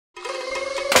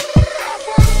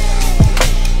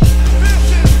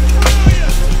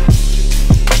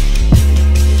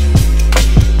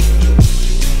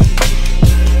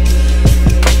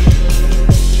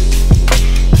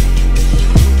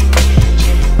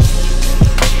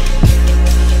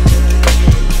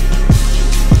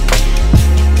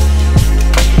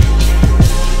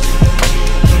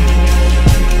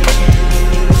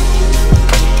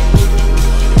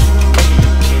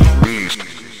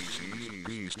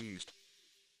beast.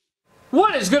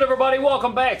 What is good, everybody?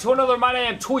 Welcome back to another My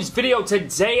Damn Toys video.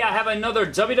 Today I have another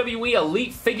WWE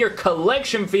Elite Figure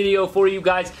Collection video for you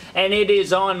guys, and it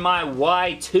is on my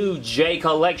Y2J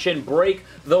collection. Break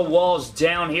the walls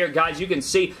down here, guys. You can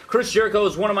see Chris Jericho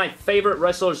is one of my favorite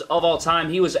wrestlers of all time.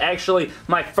 He was actually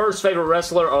my first favorite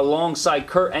wrestler alongside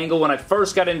Kurt Angle when I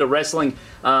first got into wrestling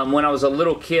when I was a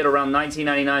little kid around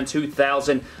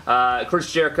 1999-2000.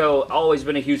 Chris Jericho, always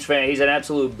been a huge fan. He's an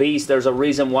absolute beast. There's a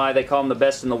reason why they call him the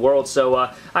best in the world. So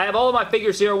I have all of my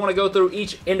figures here. I want to go through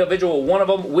each individual one of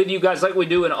them with you guys like we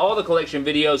do in all the collection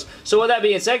videos. So with that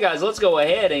being said, guys, let's go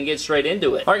ahead and get straight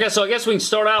into it. Alright, guys, so I guess we can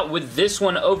start out with this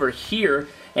one over here.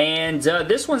 And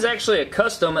this one's actually a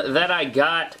custom that I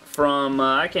got from,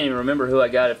 I can't even remember who I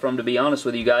got it from, to be honest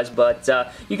with you guys, but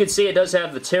you can see it does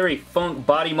have the Terry Funk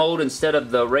body mold instead of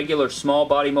the regular small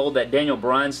body mold, that Daniel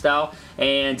Bryan style,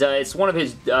 and it's one of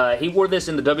his, he wore this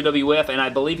in the WWF, and I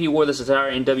believe he wore this attire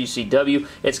in WCW.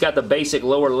 It's got the basic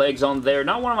lower legs on there.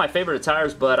 Not one of my favorite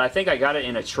attires, but I think I got it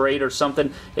in a trade or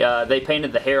something. They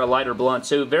painted the hair a lighter blonde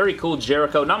too. Very cool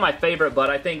Jericho. Not my favorite, but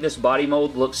I think this body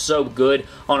mold looks so good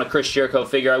on a Chris Jericho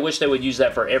figure. I wish they would use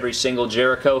that for every single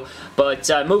Jericho, but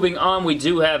moving on, we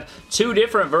do have two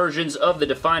different versions of the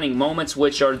defining moments,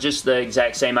 which are just the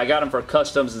exact same. I got them for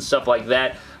customs and stuff like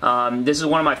that. This is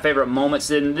one of my favorite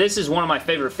moments, and this is one of my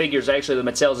favorite figures actually that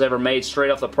Mattel's ever made, straight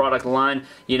off the product line.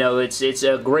 You know, it's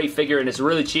a great figure, and it's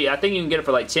really cheap. I think you can get it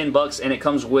for like 10 bucks, and it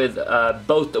comes with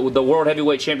both the World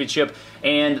Heavyweight Championship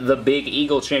and the Big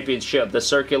Eagle Championship, the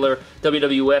circular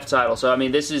WWF title. So I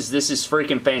mean, this is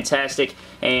freaking fantastic,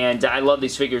 and I love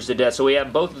these figures to death. So we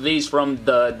have both of these from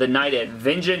the Night at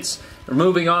Vengeance.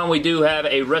 Moving on, we do have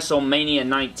a WrestleMania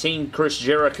 19 Chris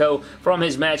Jericho from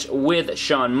his match with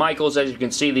Shawn Michaels. As you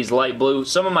can see, these light blue.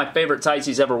 Some of my favorite tights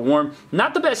he's ever worn.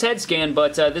 Not the best head scan,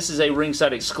 but this is a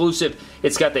ringside exclusive.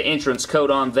 It's got the entrance coat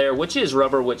on there, which is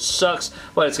rubber, which sucks,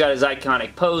 but it's got his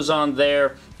iconic pose on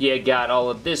there. You got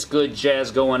all of this good jazz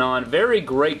going on. Very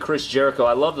great Chris Jericho.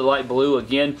 I love the light blue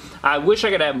again. I wish I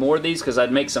could have more of these because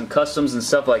I'd make some customs and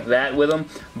stuff like that with them,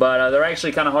 but they're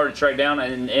actually kind of hard to track down,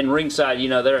 and ringside, you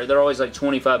know, they're always like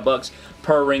 25 bucks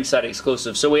per ringside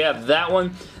exclusive. So we have that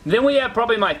one. Then we have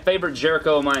probably my favorite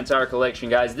Jericho in my entire collection,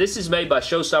 guys. This is made by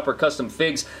Showstopper Custom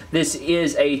Figs. This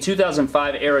is a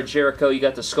 2005 era Jericho. You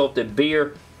got the sculpted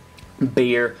beard.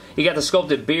 You got the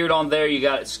sculpted beard on there. You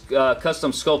got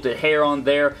custom sculpted hair on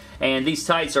there. And these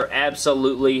tights are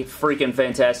absolutely freaking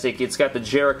fantastic. It's got the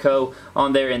Jericho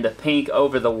on there in the pink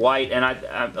over the white, and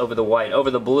over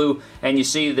the blue. And you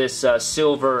see this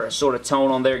silver sort of tone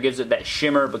on there. It gives it that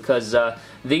shimmer because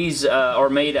these are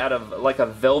made out of like a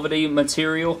velvety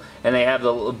material, and they have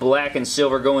the black and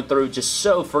silver going through. Just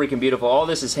so freaking beautiful. All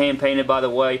this is hand painted, by the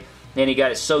way. And he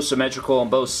got it so symmetrical on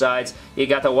both sides. He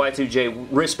got the Y2J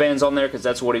wristbands on there because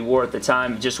that's what he wore at the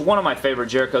time. Just one of my favorite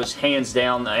Jerichos, hands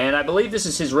down. And I believe this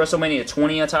is his WrestleMania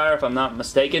 20 attire, if I'm not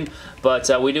mistaken. But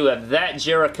we do have that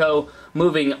Jericho.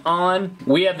 Moving on,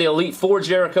 we have the Elite 4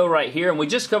 Jericho right here, and we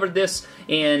just covered this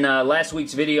in last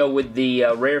week's video with the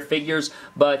rare figures,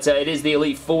 but it is the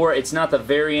Elite 4. It's not the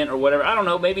variant or whatever. I don't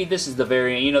know, maybe this is the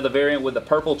variant, you know, the variant with the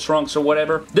purple trunks or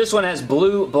whatever. This one has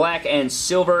blue, black, and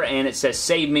silver, and it says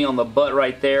 "Save Me" on the butt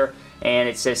right there. And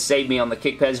it says "Save Me" on the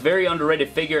kick pads. Very underrated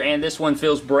figure, and this one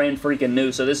feels brand freaking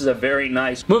new, so this is a very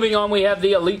nice. Moving on, we have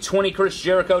the Elite 20 Chris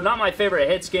Jericho. Not my favorite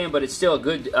head scan, but it's still a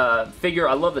good figure.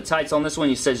 I love the tights on this one.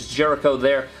 It says Jericho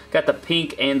there. Got the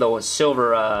pink and the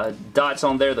silver dots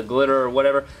on there, the glitter or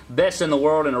whatever. Best in the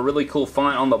world, and a really cool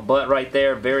font on the butt right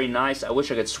there. Very nice. I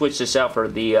wish I could switch this out for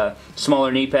the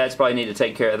smaller knee pads. Probably need to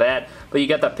take care of that. But you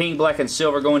got the pink, black, and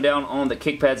silver going down on the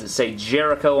kick pads that say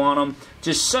Jericho on them.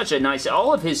 Just such a nice,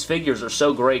 all of his figures are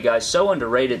so great, guys, so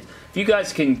underrated. If you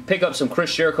guys can pick up some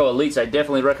Chris Jericho Elites, I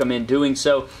definitely recommend doing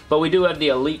so. But we do have the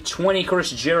Elite 20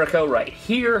 Chris Jericho right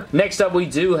here. Next up, we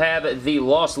do have the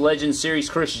Lost Legends Series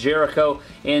Chris Jericho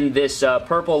in this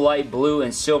purple, light blue,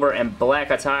 and silver and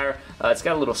black attire. It's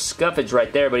got a little scuffage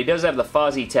right there, but he does have the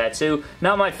Fozzy tattoo.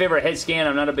 Not my favorite head scan.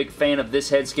 I'm not a big fan of this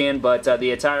head scan, but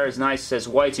the attire is nice. It says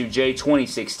Y2J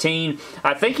 2016.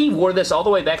 I think he wore this all the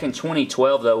way back in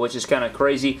 2012, though, which is kind of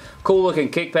crazy. Cool looking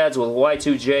kick pads with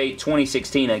Y2J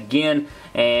 2016 again,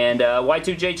 and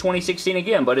Y2J 2016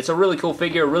 again, but it's a really cool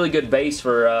figure, a really good base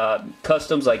for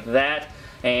customs like that.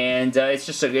 And it's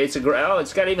just it's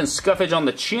got even scuffage on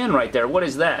the chin right there. What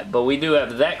is that? But we do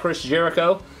have that Chris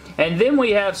Jericho. And then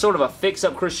we have sort of a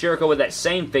fix-up Chris Jericho with that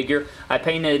same figure. I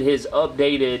painted his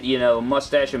updated, you know,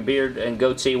 mustache and beard and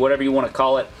goatee, whatever you want to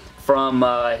call it, from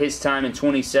his time in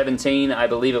 2017, I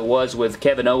believe it was, with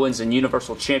Kevin Owens and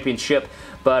Universal Championship.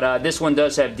 But this one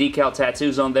does have decal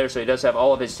tattoos on there, so he does have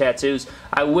all of his tattoos.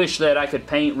 I wish that I could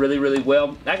paint really, really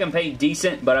well. I can paint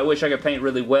decent, but I wish I could paint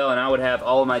really well, and I would have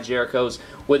all of my Jerichos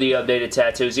with the updated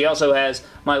tattoos. He also has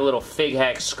my little fig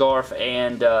hack scarf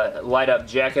and light-up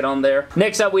jacket on there.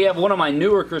 Next up, we have one of my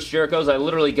newer Chris Jerichos. I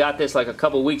literally got this like a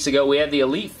couple weeks ago. We have the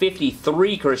Elite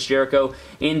 53 Chris Jericho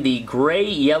in the gray,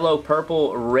 yellow,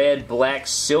 purple, red, black,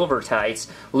 silver tights.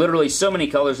 Literally so many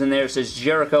colors in there. It says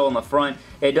Jericho on the front.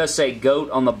 It does say GOAT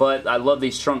on the butt. I love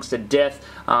these trunks to death.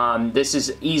 This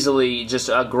is easily just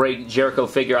a great Jericho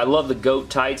figure. I love the GOAT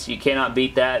tights. You cannot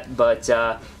beat that. But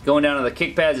going down to the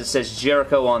kick pads, it says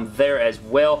Jericho on there as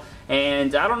well.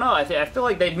 And I don't know, I feel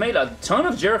like they've made a ton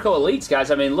of Jericho Elites, guys.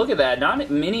 I mean, look at that. Not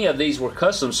many of these were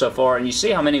custom so far, and you see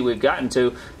how many we've gotten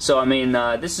to. So, I mean,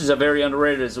 this is a very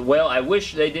underrated as well. I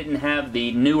wish they didn't have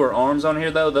the newer arms on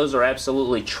here, though. Those are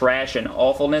absolutely trash and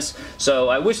awfulness. So,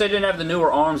 I wish they didn't have the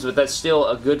newer arms, but that's still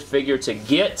a good figure to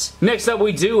get. Next up,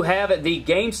 we do have the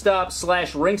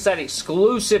GameStop / Ringside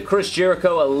exclusive Chris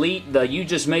Jericho Elite. You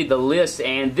just made the list,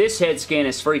 and this head scan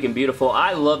is freaking beautiful.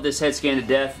 I love this head scan to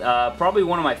death. Probably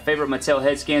one of my favorite Mattel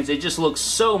head scans. It just looks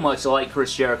so much like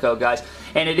Chris Jericho, guys.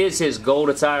 And it is his gold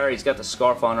attire. He's got the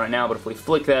scarf on right now, but if we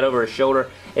flick that over his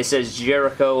shoulder, it says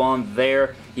Jericho on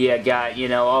there. Yeah, got, you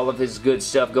know, all of his good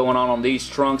stuff going on these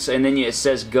trunks, and then it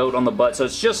says GOAT on the butt. So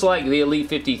it's just like the Elite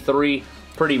 53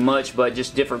 pretty much, but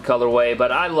just different colorway.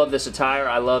 But I love this attire.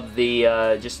 I love the,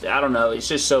 I don't know, it's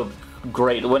just so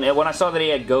great. When I saw that he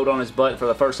had GOAT on his butt for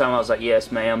the first time, I was like,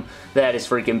 yes, ma'am, that is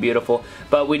freaking beautiful.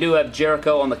 But we do have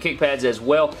Jericho on the kick pads as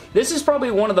well. This is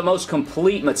probably one of the most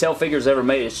complete Mattel figures ever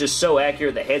made. It's just so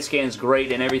accurate. The head scan is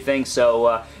great and everything.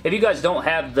 So if you guys don't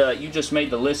have the You Just Made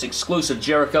the List exclusive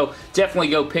Jericho, definitely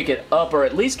go pick it up, or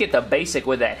at least get the basic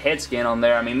with that head scan on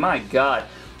there. I mean, my God.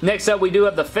 Next up, we do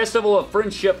have the Festival of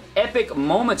Friendship Epic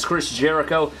Moments Chris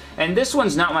Jericho, and this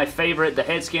one's not my favorite. The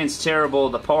head scan's terrible.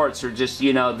 The parts are just,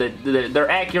 you know, they're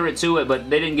accurate to it, but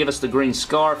they didn't give us the green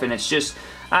scarf, and it's just,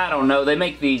 I don't know. They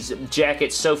make these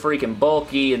jackets so freaking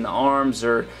bulky, and the arms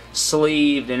are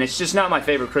sleeved, and it's just not my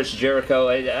favorite Chris Jericho.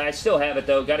 I still have it,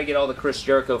 though. Got to get all the Chris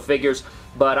Jericho figures,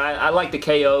 but I like the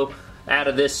KO out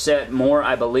of this set more,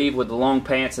 I believe, with the long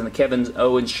pants and the Kevin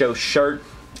Owens Show shirt.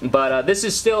 But this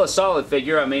is still a solid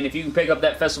figure. I mean, if you can pick up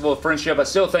that Festival of Friendship, I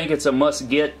still think it's a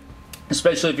must-get,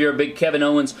 especially if you're a big Kevin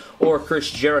Owens or Chris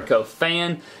Jericho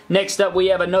fan. Next up, we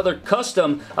have another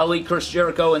custom Elite Chris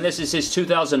Jericho, and this is his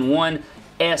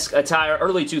 2001-esque attire.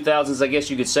 Early 2000s, I guess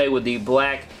you could say, with the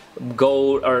black,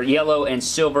 gold, or yellow and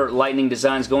silver lightning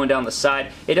designs going down the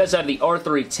side. It does have the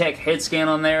R3 Tech head scan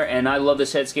on there, and I love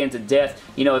this head scan to death.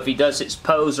 You know, if he does his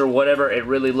pose or whatever, it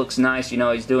really looks nice. You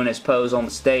know, he's doing his pose on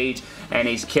the stage, and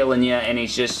he's killing you, and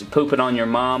he's just pooping on your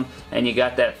mom, and you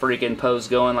got that freaking pose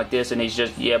going like this, and he's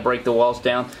just, yeah, break the walls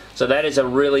down. So that is a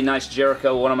really nice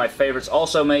Jericho, one of my favorites,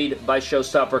 also made by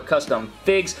Showstopper Custom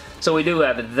Figs. So we do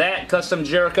have that custom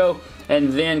Jericho.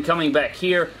 And then coming back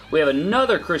here, we have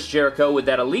another Chris Jericho with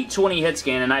that Elite 20 head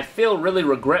scan, and I feel really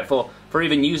regretful for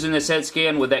even using this head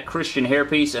scan with that Christian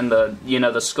hairpiece and the, you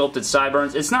know, the sculpted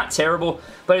sideburns. It's not terrible,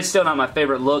 but it's still not my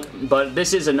favorite look. But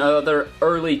this is another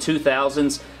early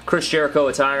 2000s Chris Jericho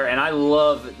attire, and I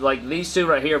love, like, these two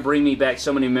right here bring me back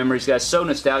so many memories, guys. So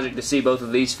nostalgic to see both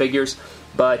of these figures.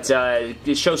 But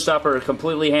Showstopper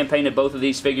completely hand-painted both of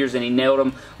these figures, and he nailed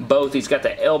them both. He's got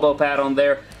the elbow pad on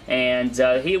there, and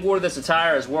he wore this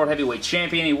attire as World Heavyweight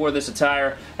Champion. He wore this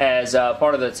attire as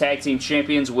part of the Tag Team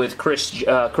Champions with Chris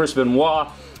Benoit.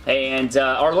 And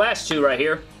our last two right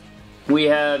here, we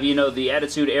have, you know, the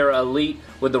Attitude Era Elite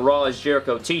with the Raw as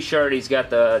Jericho t-shirt. He's got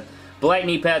the black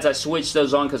knee pads. I switched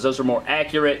those on because those are more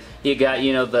accurate. You got,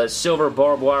 you know, the silver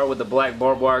barbed wire with the black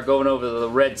barbed wire going over the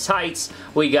red tights.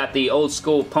 We got the old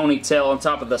school ponytail on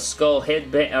top of the skull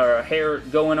headband or hair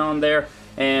going on there.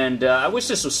 And I wish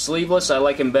this was sleeveless. I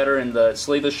like him better in the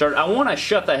sleeveless shirt. I want a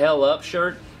Shut the Hell Up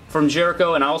shirt from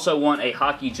Jericho, and I also want a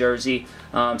hockey jersey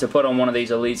to put on one of these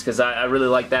Elites because I really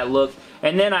like that look.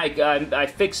 And then I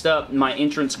fixed up my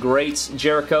entrance grates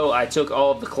Jericho. I took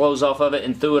all of the clothes off of it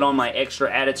and threw it on my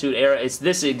extra Attitude Era. It's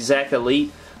this exact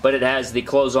Elite, but it has the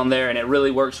clothes on there, and it really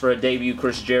works for a debut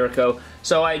Chris Jericho.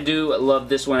 So I do love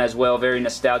this one as well. Very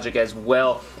nostalgic as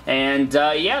well. And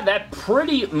yeah, that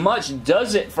pretty much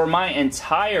does it for my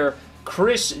entire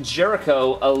Chris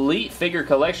Jericho Elite figure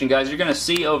collection, guys. You're going to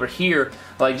see over here,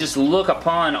 like, just look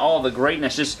upon all the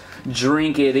greatness. Just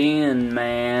drink it in,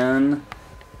 man.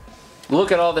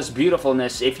 Look at all this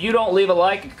beautifulness. If you don't leave a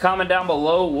like, comment down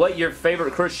below what your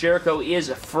favorite Chris Jericho is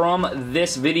from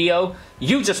this video.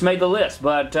 You just made the list.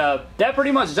 But that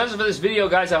pretty much does it for this video,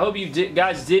 guys. I hope you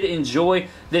guys did enjoy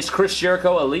this Chris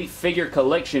Jericho Elite Figure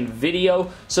Collection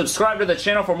video. Subscribe to the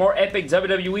channel for more epic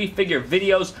WWE figure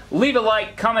videos. Leave a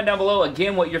like, comment down below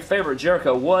again what your favorite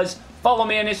Jericho was. Follow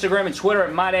me on Instagram and Twitter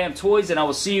at MYDAMNTOYS, and I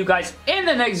will see you guys in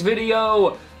the next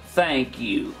video. Thank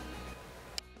you.